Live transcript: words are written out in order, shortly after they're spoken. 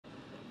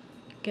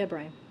Go ahead,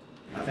 Brian.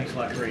 Thanks a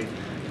lot, Karine.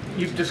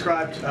 You've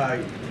described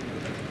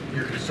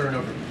your concern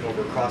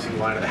over crossing the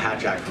line of the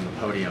Hatch Act from the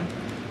podium.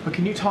 But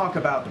can you talk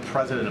about the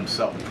president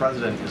himself? The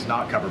president is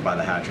not covered by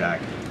the Hatch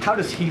Act. How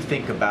does he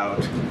think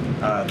about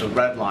the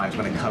red lines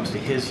when it comes to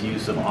his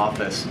use of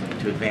office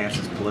to advance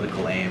his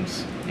political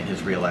aims in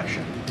his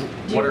reelection?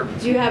 Do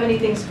you have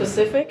anything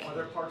specific? Are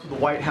there parts of the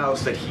White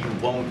House that he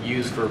won't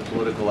use for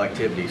political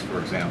activities, for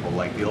example,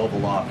 like the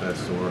Oval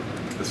Office or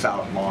the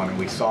South Lawn? And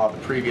we saw the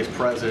previous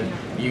president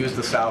use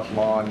the South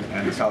Lawn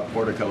and the South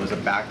Portico as a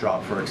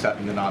backdrop for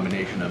accepting the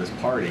nomination of his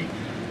party.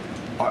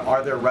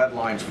 Are there red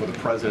lines for the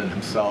president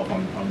himself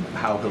on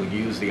how he'll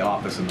use the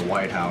office in the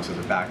White House as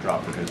a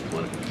backdrop for his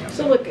political campaign?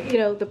 So look,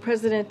 the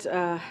president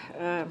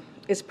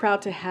is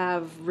proud to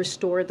have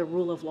restored the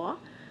rule of law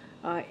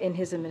in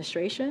his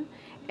administration.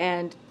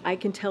 And I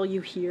can tell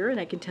you here, and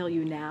I can tell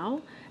you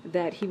now,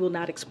 that he will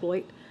not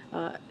exploit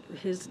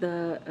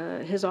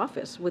his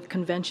office with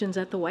conventions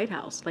at the White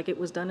House like it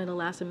was done in the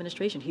last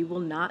administration. He will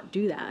not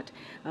do that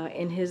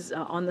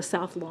on the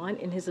South Lawn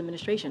in his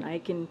administration. I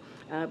can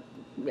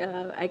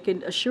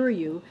assure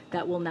you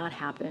that will not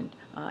happen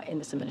in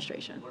this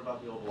administration. What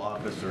about the Oval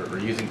Office or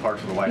using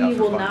parts of the White House? He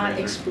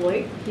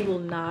will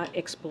not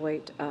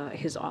exploit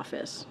his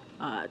office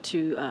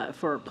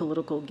for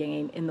political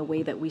gain in the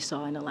way that we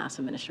saw in the last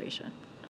administration.